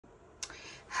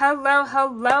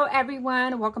Hello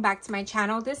everyone, welcome back to my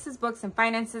channel. This is Books and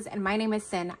Finances and my name is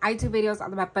Sin. I do videos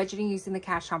all about budgeting using the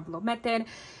cash envelope method.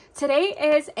 Today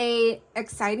is a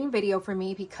exciting video for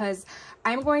me because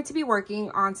I'm going to be working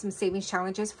on some savings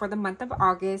challenges for the month of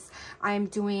August. I'm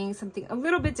doing something a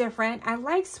little bit different. I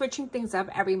like switching things up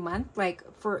every month, like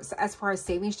as far as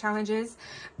savings challenges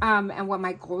and what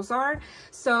my goals are.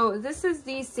 So this is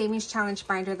the savings challenge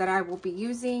binder that I will be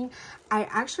using. I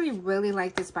actually really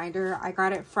like this binder. I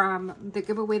got it from the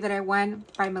giveaway that I won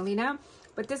by Melina.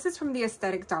 But this is from the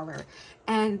Aesthetic Dollar.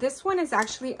 And this one is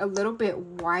actually a little bit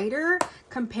wider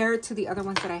compared to the other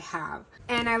ones that I have.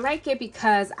 And I like it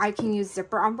because I can use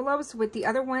zipper envelopes. With the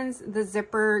other ones, the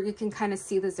zipper, you can kind of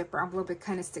see the zipper envelope. It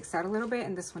kind of sticks out a little bit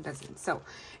and this one doesn't. So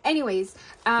anyways,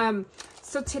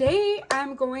 so today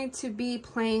I'm going to be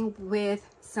playing with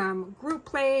some group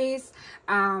plays,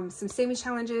 some savings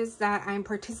challenges that I'm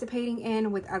participating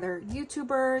in with other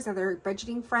YouTubers, other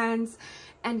budgeting friends.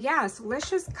 And yeah, so let's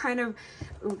just kind of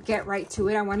get right to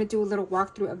it. I want to do a little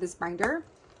walkthrough of this binder.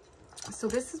 So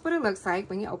this is what it looks like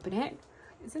when you open it.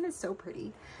 Isn't it so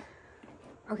pretty?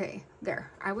 Okay,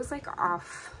 there. I was like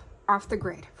off the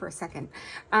grid for a second.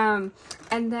 And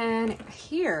then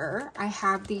here I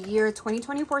have the year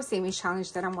 2024 savings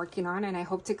challenge that I'm working on, and I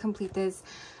hope to complete this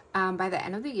by the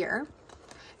end of the year.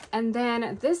 And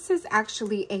then this is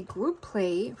actually a group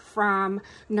play from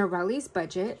Norelli's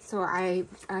Budget. So I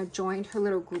joined her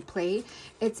little group play.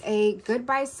 It's a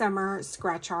Goodbye Summer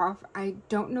scratch off. I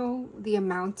don't know the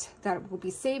amount that we'll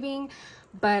be saving,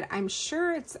 but I'm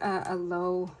sure it's a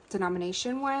low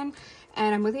denomination one.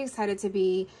 And I'm really excited to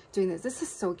be doing this. This is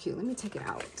so cute. Let me take it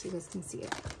out so you guys can see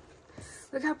it.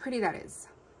 Look how pretty that is.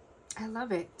 I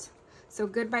love it. So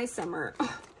Goodbye Summer.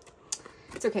 Oh,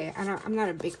 it's okay. I'm not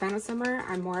a big fan of summer.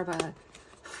 I'm more of a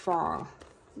fall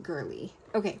girly.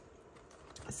 Okay.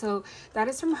 So that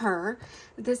is from her.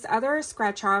 This other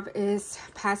scratch off is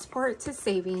Passport to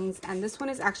Savings. And this one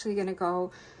is actually going to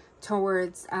go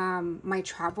towards my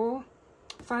travel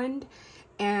fund.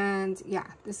 And yeah,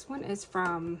 this one is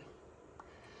from,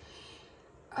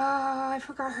 I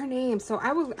forgot her name. So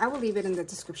I will leave it in the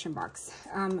description box.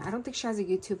 I don't think she has a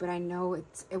YouTube, but I know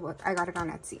I got it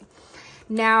on Etsy.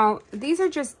 Now, these are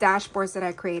just dashboards that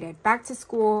I created. Back to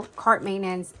school, cart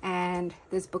maintenance, and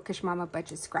this Bookish Mama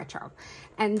budget scratch off.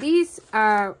 And these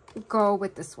go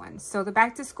with this one. So the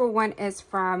back to school one is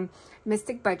from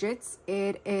Mystic Budgets.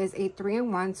 It is a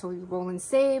 3-in-1, so you roll and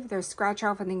save. There's scratch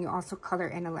off, and then you also color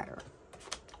in a letter.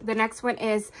 The next one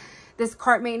is this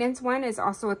cart maintenance one is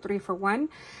also a 3-for-1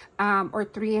 or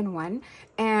 3-in-1.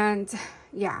 And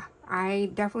yeah,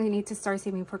 I definitely need to start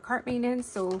saving for cart maintenance.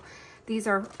 So these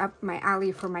are up my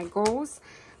alley for my goals.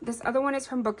 This other one is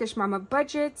from Bookish Mama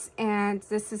Budgets, and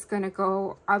this is going to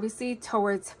go obviously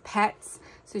towards pets.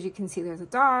 So as you can see, there's a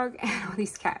dog and all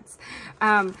these cats.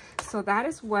 So that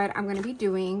is what I'm going to be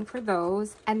doing for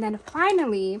those. And then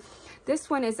finally, this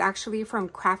one is actually from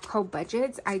Craftco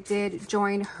Budgets. I did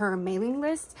join her mailing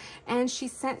list, and she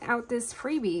sent out this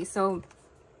freebie. So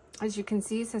as you can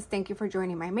see, it says, thank you for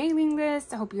joining my mailing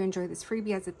list. I hope you enjoy this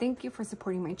freebie as a thank you for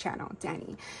supporting my channel,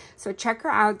 Danny. So check her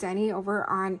out, Danny, over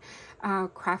on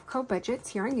Craftco Budgets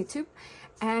here on YouTube.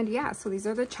 And yeah, so these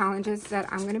are the challenges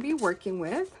that I'm going to be working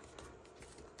with.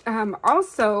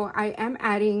 Also, I am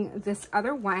adding this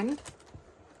other one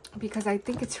because I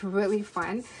think it's really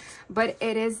fun, but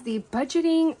it is the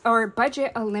budgeting or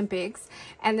budget Olympics,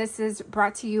 and this is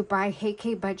brought to you by Hey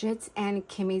K Budgets and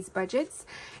Kimmy's Budgets.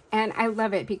 And I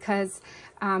love it because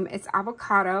it's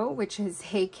avocado, which is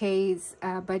Hey K's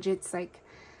Budgets like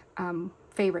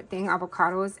favorite thing,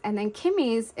 avocados, and then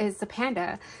Kimmy's is the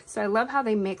panda. So I love how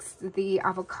they mixed the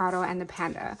avocado and the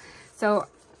panda. So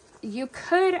you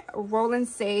could roll and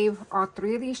save all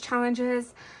 3 of these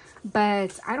challenges,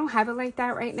 but I don't have it like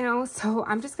that right now. So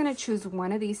I'm just going to choose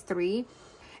one of these 3.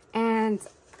 And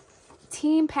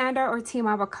Team Panda or Team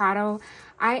Avocado,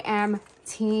 I am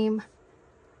Team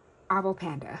Avo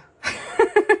Panda.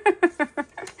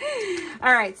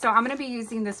 All right, so I'm going to be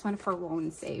using this one for roll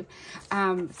and save.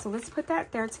 So let's put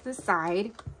that there to the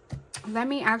side. Let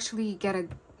me actually get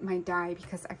my die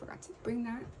because I forgot to bring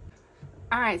that.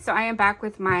 All right, so I am back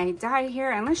with my die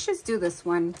here, and let's just do this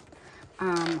one.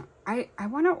 I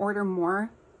want to order more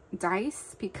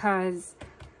dice because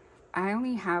I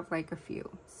only have like a few.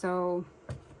 So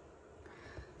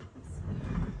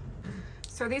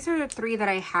these are the 3 that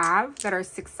I have that are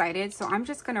 6-sided. So I'm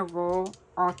just going to roll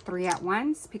all 3 at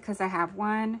once because I have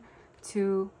 1,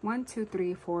 2,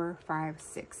 3, 4, 5,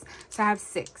 6. So I have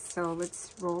 6. So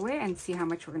let's roll it and see how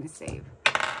much we're going to save.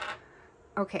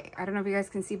 Okay, I don't know if you guys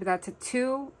can see, but that's a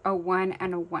 2, a 1,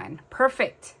 and a 1.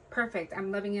 Perfect. Perfect.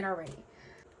 I'm loving it already.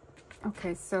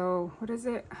 Okay, so what is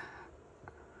it?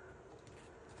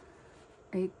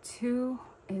 A 2,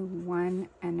 a 1,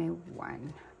 and a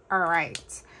 1. All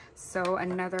right, so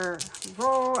another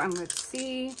roll, and let's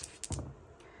see.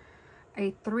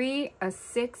 A 3, a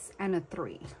 6, and a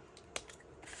 3.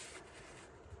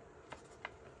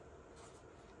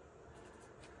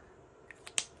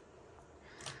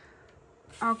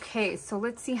 Okay, so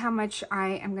let's see how much I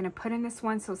am going to put in this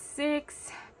one. So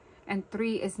 6 and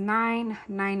 3 is 9.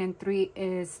 9 and 3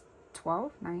 is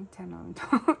 12. 9, 10, 11,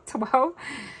 12, 12,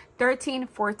 13,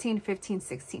 14, 15,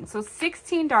 16. So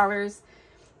 $16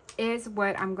 is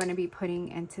what I'm going to be putting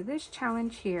into this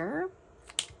challenge here.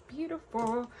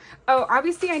 Beautiful. Oh,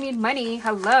 obviously I need money.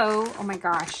 Hello. Oh my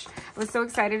gosh. I was so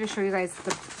excited to show you guys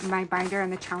my binder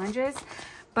and the challenges.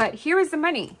 But here is the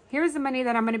money. Here is the money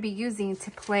that I'm going to be using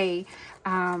to play.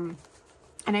 And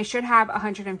I should have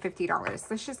 $150.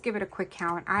 Let's just give it a quick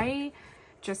count. I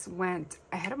just went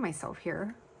ahead of myself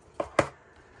here.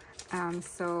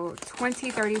 So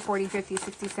 20, 30, 40, 50,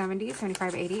 60, 70,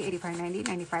 75, 80, 85, 90,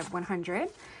 95, 100,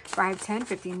 5, 10,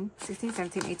 15, 16,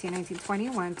 17, 18, 19, 20,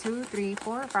 1, 2, 3,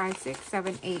 4, 5, 6,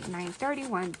 7, 8, 9, 30,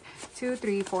 1, 2,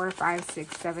 3, 4, 5,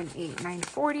 6, 7, 8, 9,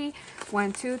 40,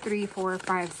 1, 2, 3, 4,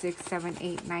 5, 6, 7,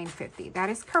 8, 9, 50. That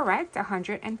is correct,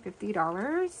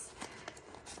 $150.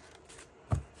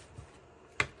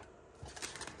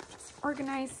 Let's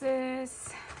organize this.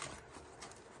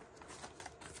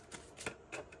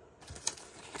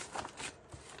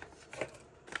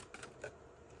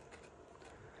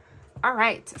 All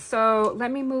right, so let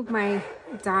me move my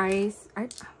dice.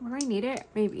 Will I need it?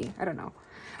 Maybe, I don't know.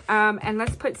 And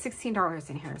let's put $16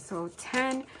 in here. So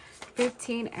 10,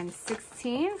 15, and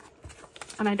 16.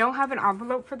 And I don't have an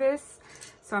envelope for this,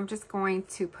 so I'm just going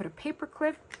to put a paper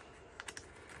clip,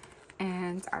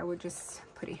 and I would just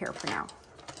put it here for now.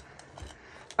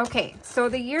 Okay, so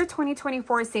the year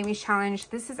 2024 savings challenge,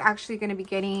 this is actually going to be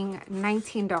getting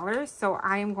 $19. So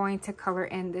I am going to color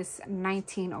in this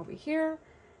 19 over here.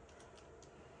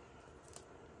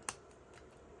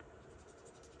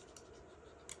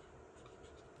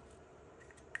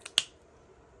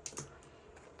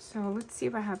 So let's see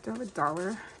if I have to have a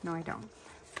dollar. No, I don't.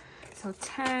 So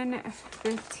 10,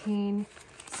 15,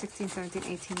 16, 17,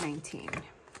 18, 19.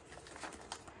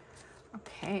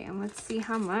 Okay, and let's see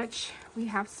how much we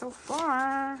have so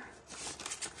far.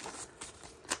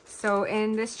 So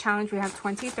in this challenge, we have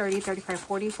 20, 30, 35,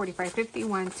 40, 45, 50,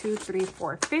 1, 2, 3,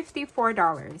 4,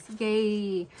 $54.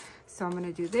 Yay. So I'm going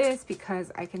to do this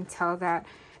because I can tell that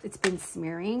it's been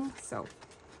smearing. So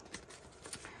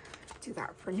do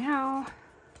that for now.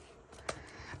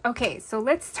 Okay, so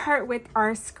let's start with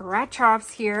our scratch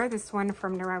offs here. This one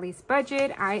from Norelli's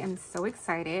Budget. I am so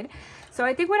excited. So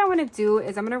I think what I want to do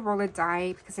is I'm going to roll a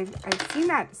die because I've seen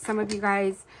that some of you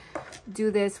guys do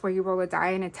this where you roll a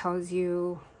die and it tells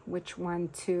you which one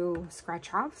to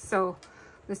scratch off. So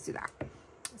let's do that.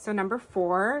 So number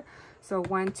 4. So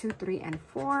 1, 2, 3, and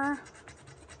 4.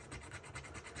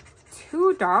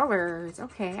 $2.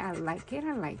 Okay, I like it.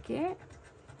 I like it.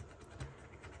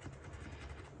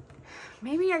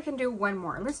 Maybe I can do one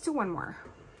more. Let's do one more.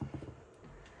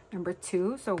 Number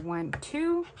 2. So 1,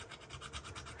 2.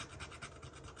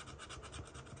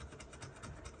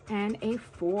 And a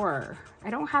 4.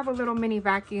 I don't have a little mini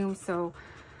vacuum, so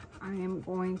I am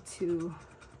going to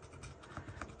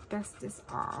dust this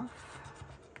off.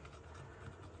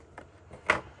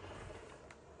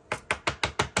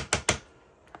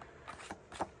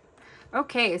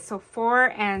 Okay, so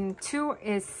 4 and 2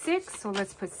 is 6. So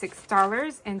let's put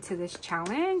 $6 into this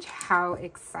challenge. How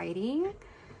exciting.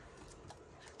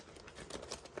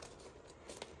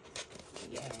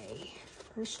 Yay.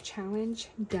 First challenge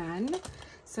done.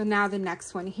 So now the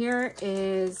next one here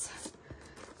is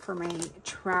for my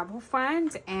travel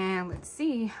fund. And let's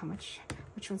see how much,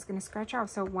 which one's going to scratch off.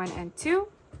 So 1 and 2.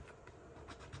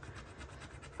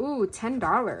 Ooh,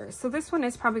 $10. So this one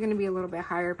is probably going to be a little bit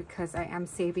higher because I am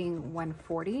saving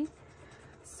 $140.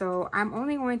 So I'm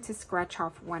only going to scratch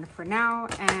off 1 for now.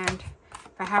 And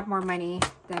if I have more money,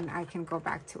 then I can go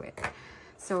back to it.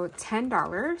 So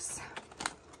 $10.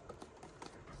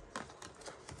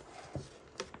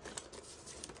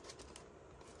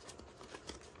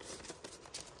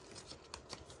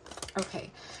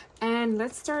 Okay, and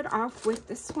let's start off with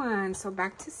this one. So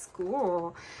back to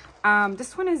school.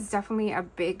 This one is definitely a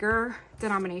bigger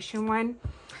denomination one.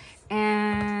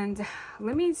 And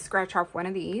let me scratch off one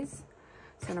of these.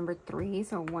 So number 3.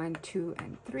 So 1, 2,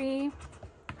 and 3.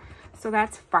 So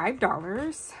that's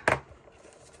 $5.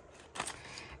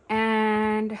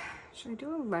 And should I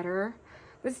do a letter?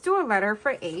 Let's do a letter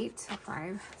for 8. So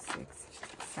 5, 6,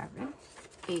 7,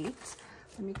 8.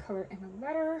 Let me color in a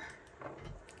letter.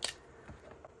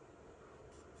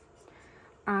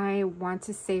 I want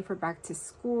to save for back to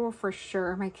school for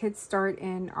sure. My kids start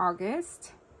in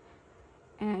August.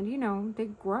 And, you know, they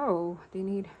grow. They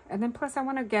need... And then plus I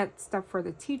want to get stuff for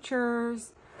the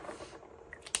teachers.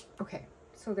 Okay,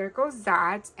 so there goes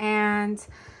that. And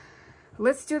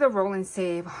let's do the roll and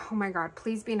save. Oh my God,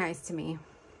 please be nice to me.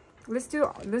 Let's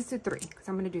do 3 because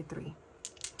I'm going to do 3.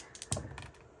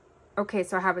 Okay,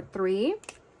 so I have a 3,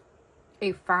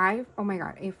 a 5. Oh my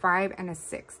God, a 5 and a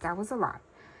 6. That was a lot.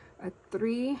 A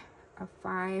 3, a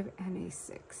 5, and a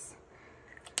 6.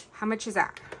 How much is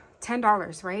that?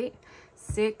 $10, right?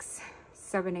 6,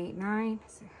 7, 8, 9.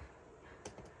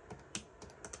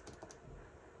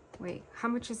 Wait, how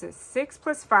much is this? 6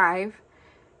 plus 5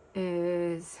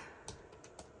 is...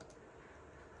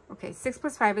 Okay, 6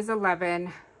 plus 5 is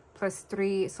 11. Plus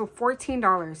 3, so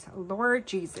 $14. Lord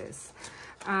Jesus.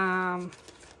 10,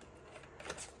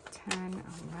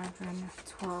 11,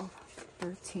 12,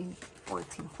 13,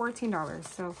 14. $14.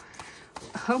 So,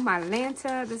 oh my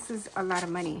Lanta, this is a lot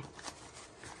of money.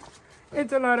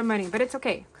 It's a lot of money, but it's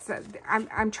okay. Because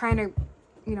I'm trying to,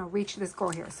 you know, reach this goal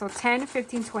here. So 10,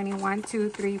 15, 20, 1, 2,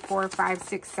 3, 4, 5,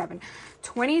 6, 7.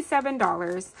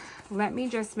 $27. Let me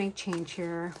just make change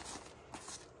here.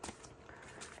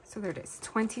 So there it is,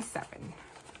 27.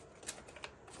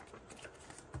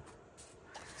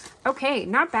 Okay,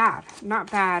 not bad. Not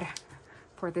bad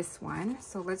for this one.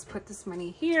 So let's put this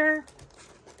money here.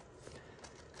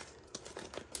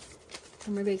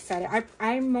 I'm really excited.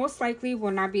 I most likely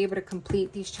will not be able to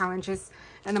complete these challenges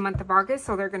in the month of August.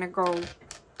 So they're going to go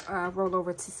roll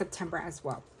over to September as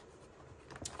well.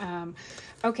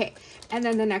 Okay, and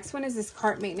then the next one is this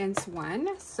cart maintenance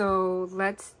one. So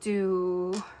let's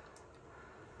do...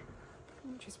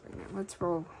 Just bring it. Let's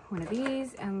roll one of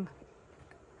these and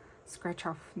scratch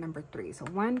off number 3. So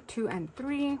 1, 2, and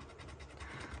 3.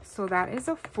 So that is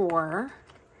a 4.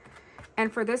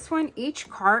 And for this one, each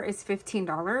car is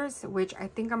 $15, which I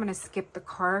think I'm going to skip the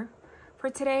car for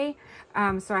today.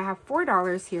 So I have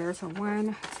 $4 here. So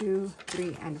 1, 2,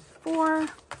 3, and 4.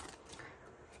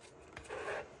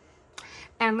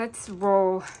 And let's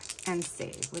roll and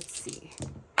save. Let's see.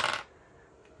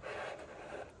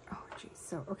 Oh, geez.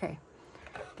 So, okay.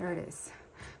 There it is.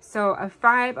 So a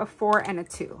 5, a 4, and a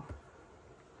 2.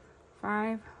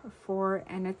 5, a 4,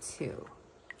 and a 2.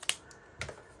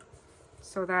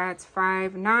 So that's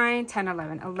 5, 9, 10,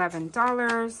 11.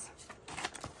 $11.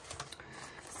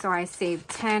 So I saved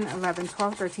 10, 11,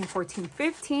 12, 13, 14,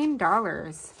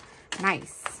 $15.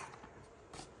 Nice.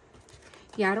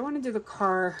 Yeah, I don't want to do the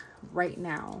car right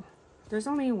now. There's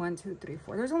only 1, 2, 3,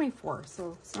 4. There's only 4,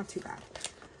 so it's not too bad.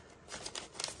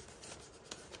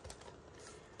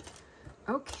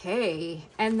 Okay,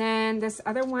 and then this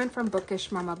other one from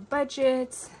Bookish Mama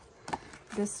Budget.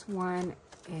 This one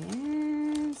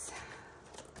is,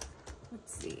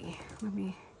 let's see, let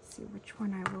me see which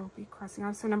one I will be crossing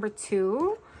off. So number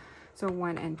 2, so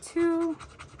 1 and 2.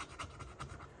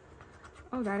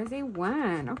 Oh, that is a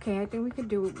 1. Okay, I think we could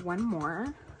do one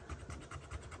more.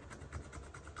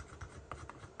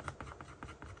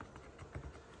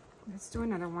 Let's do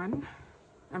another one.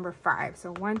 Number 5,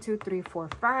 so 1, 2, 3, 4,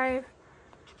 5.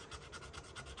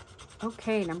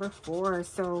 Okay, number 4.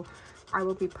 So I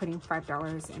will be putting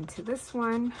 $5 into this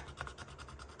one.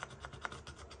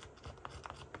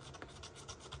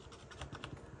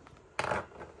 All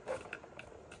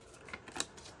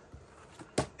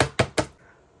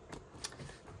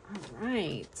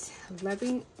right,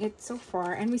 loving it so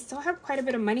far. And we still have quite a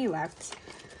bit of money left.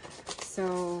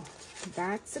 So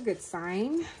that's a good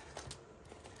sign.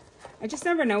 I just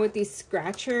never know with these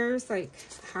scratchers, like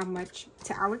how much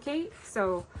to allocate.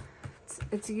 So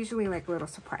it's usually like a little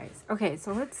surprise. Okay,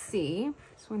 so let's see.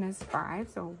 This one is 5.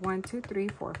 So 1, 2, 3,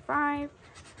 4, 5.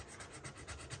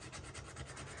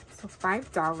 So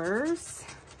 $5.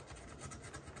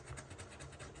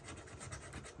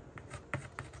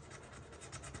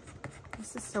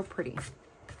 This is so pretty.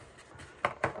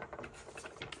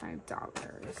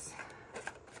 $5.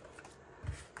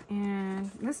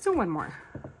 And let's do one more.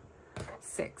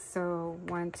 6. So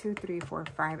 1, 2, 3, 4,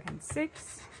 5, and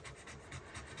 6.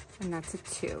 And that's a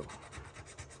 2.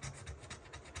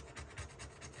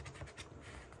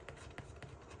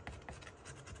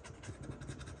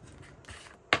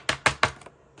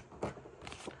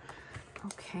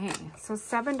 Okay, so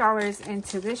 $7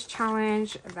 into this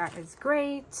challenge. That is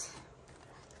great.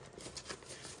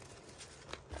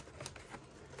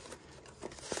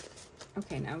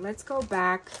 Okay, now let's go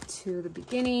back to the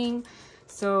beginning.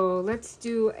 So let's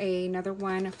do another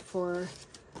one for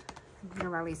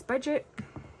Norelli's budget.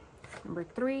 Number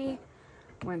 3,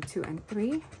 1, 2, and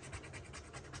 3.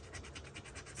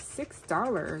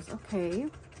 $6. Okay.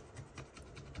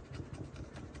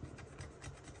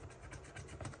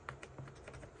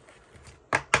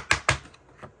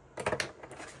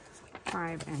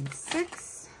 5 and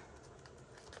 6.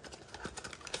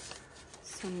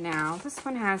 So now this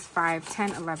one has $5,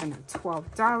 $10, $11,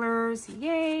 $12.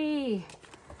 Yay!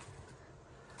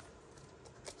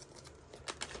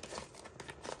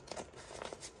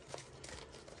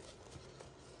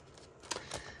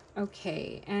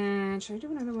 Okay, and should I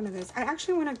do another one of this? I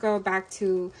actually want to go back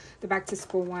to the back to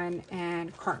school one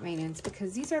and cart maintenance,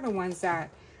 because these are the ones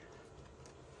that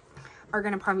are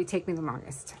going to probably take me the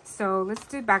longest. So let's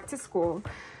do back to school.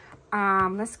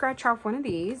 Let's scratch off one of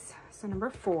these. So number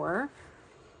 4.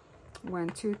 1,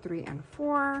 2, 3, and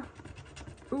 4.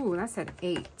 Ooh, that's an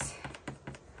 8.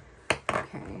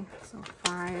 Okay, so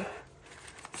 5,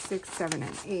 6, 7,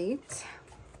 and 8.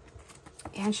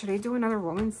 And should I do another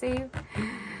roll and save?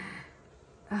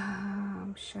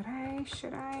 Should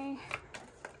I?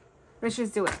 Let's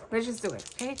just do it. Let's just do it,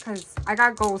 okay? Because I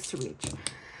got goals to reach.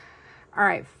 All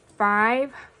right,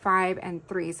 5, 5, and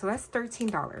 3. So that's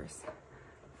 $13.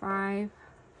 5,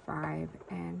 5,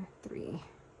 and 3.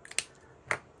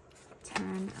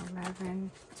 10,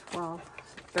 11, 12,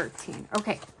 13.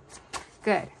 Okay,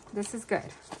 good. This is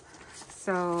good.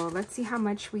 So let's see how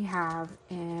much we have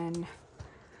in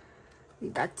the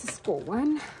back to school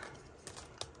one.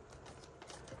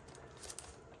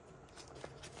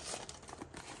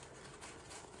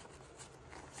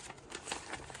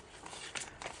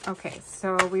 Okay,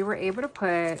 so we were able to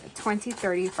put 20,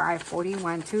 35,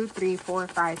 41, 2, 3, 4,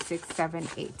 5, 6, 7,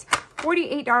 8.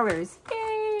 $48.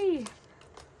 Yay!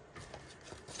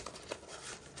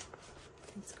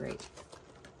 That's great.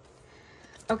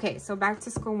 Okay, so back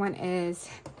to school one is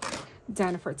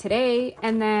done for today.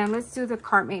 And then let's do the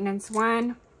cart maintenance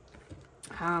one.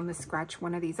 Let's scratch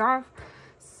one of these off.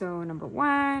 So number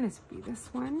 1 is be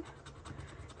this one.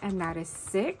 And that is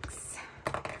 6.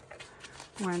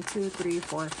 1, 2, 3,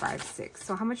 4, 5, 6.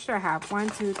 So how much do I have? 1,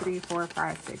 2, 3, 4,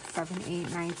 5, 6, 7, 8,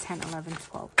 9, 10, 11,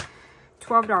 12.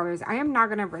 $12. I am not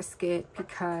going to risk it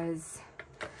because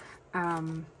I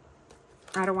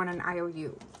don't want an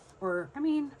IOU. Or, I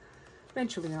mean,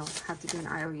 eventually I'll have to do an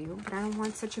IOU, but I don't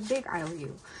want such a big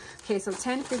IOU. Okay, so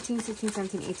 10, 15, 16,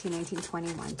 17, 18, 19,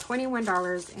 21.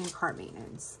 $21 in cart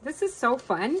maintenance. This is so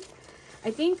fun. I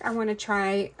think I want to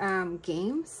try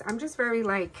games. I'm just very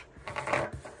like...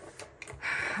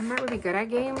 I'm not really good at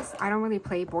games. I don't really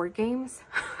play board games.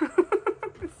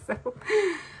 So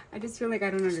I just feel like I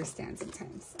don't understand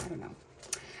sometimes. I don't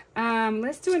know.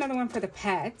 Let's do another one for the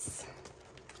pets.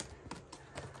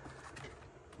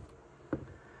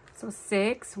 So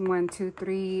 6, 1, 2,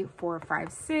 3, 4,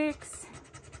 5, 6.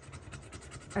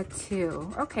 A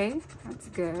 2. Okay, that's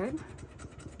good.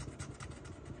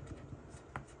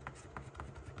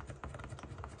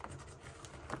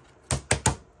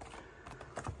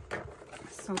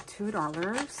 So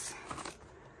 $2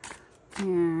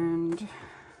 and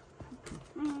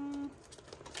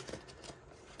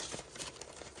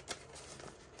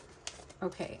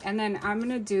okay, and then I'm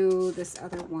gonna do this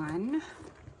other one.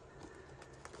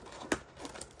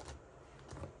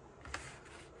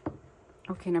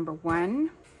 Okay, number 1.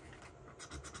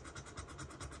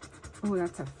 Oh,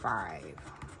 that's a 5.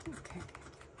 Okay.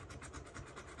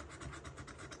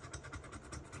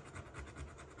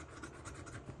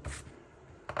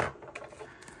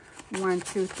 One,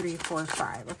 2, 3, 4,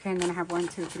 5. Okay, and then I have 1,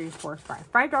 2, 3, 4,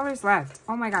 5. $5 left.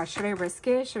 Oh my gosh, should I risk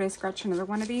it? Should I scratch another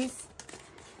one of these?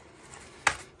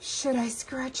 Should I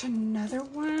scratch another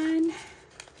one?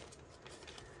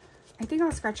 I think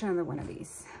I'll scratch another one of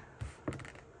these.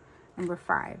 Number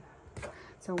 5.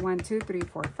 So 1, 2, 3,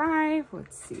 4, 5.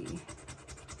 Let's see.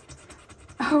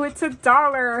 Oh, it's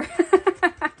 $1.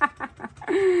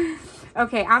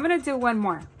 Okay, I'm gonna do one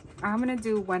more.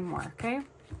 Okay.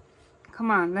 Come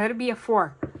on, let it be a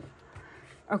 4.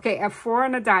 Okay, a 4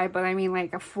 on a die, but I mean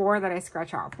like a 4 that I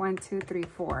scratch off. 1, 2, 3,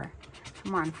 4.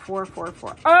 Come on, 4, 4,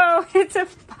 4. Oh, it's a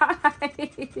 5.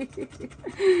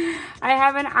 I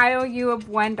have an IOU of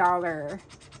 $1.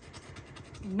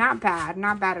 Not bad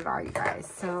at all, you guys.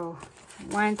 So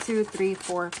 1, 2, 3,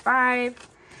 4, 5.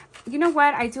 You know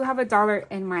what? I do have $1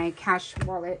 in my cash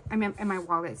wallet. I mean, in my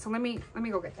wallet. So let me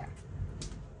go get that.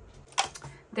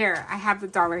 There, I have the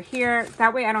 $1 here.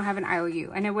 That way I don't have an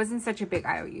IOU. And it wasn't such a big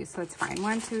IOU, so it's fine.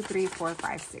 1, 2, 3, 4,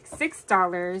 5, 6.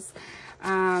 $6.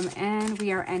 And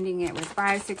we are ending it with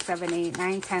 5, 6, 7, 8,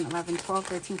 9, 10, 11, 12,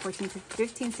 13, 14,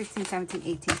 15, 16, 17,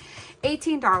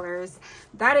 18. $18.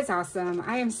 That is awesome.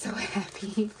 I am so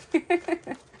happy.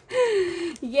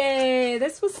 Yay,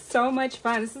 this was so much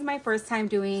fun. This is my first time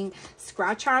doing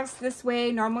scratch offs this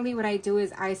way. Normally what I do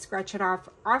is I scratch it off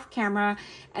camera,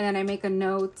 and then I make a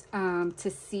note to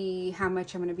see how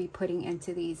much I'm going to be putting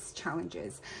into these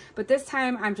challenges. But this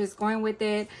time I'm just going with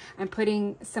it. I'm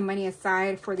putting some money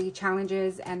aside for the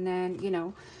challenges, and then, you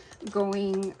know,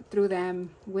 going through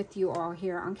them with you all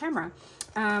here on camera.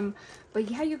 But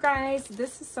yeah, you guys,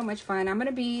 this is so much fun. I'm going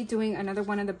to be doing another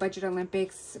one of the Budget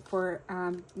Olympics for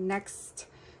next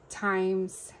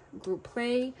time's group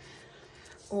play,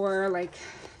 or like,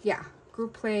 yeah,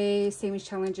 group play savings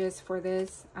challenges for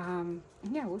this.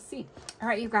 Yeah, we'll see. All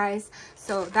right, you guys,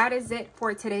 so that is it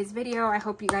for today's video. I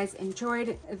hope you guys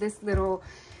enjoyed this little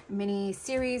mini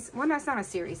series. Well, that's not a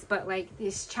series, but like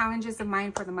these challenges of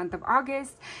mine for the month of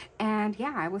August. And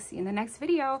yeah, I will see you in the next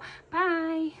video.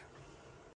 Bye.